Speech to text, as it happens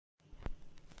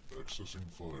Accessing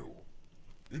file.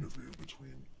 Interview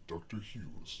between Dr.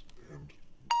 Hughes and...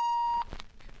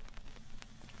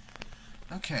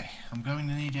 Okay, I'm going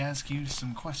to need to ask you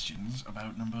some questions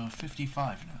about number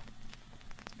 55 now.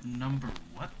 Number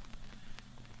what?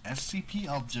 SCP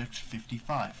Object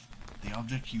 55, the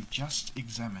object you just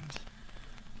examined.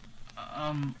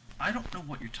 I don't know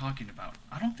what you're talking about.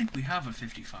 I don't think we have a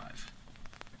 55.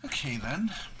 Okay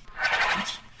then.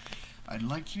 I'd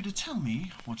like you to tell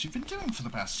me what you've been doing for the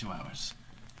past 2 hours.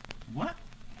 What?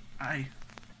 I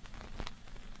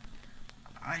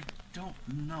don't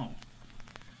know.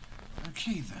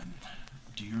 Okay then.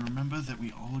 Do you remember that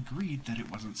we all agreed that it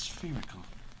wasn't spherical?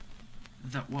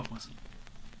 That what wasn't?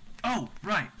 Oh,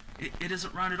 right. It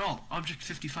isn't round at all. Object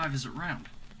 55 isn't round.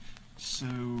 So,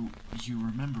 you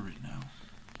remember it now?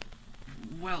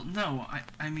 Well, no.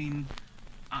 I mean,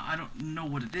 I don't know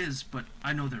what it is, but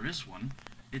I know there is one.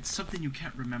 It's something you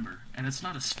can't remember, and it's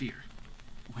not a sphere.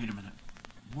 Wait a minute.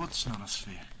 What's not a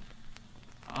sphere?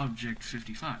 Object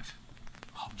 55.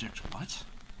 Object what?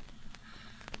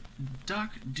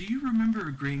 Doc, do you remember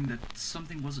agreeing that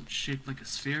something wasn't shaped like a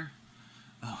sphere?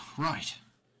 Oh, right.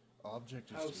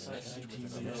 Object is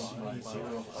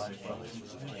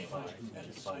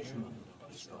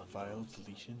file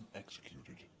deletion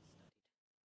executed.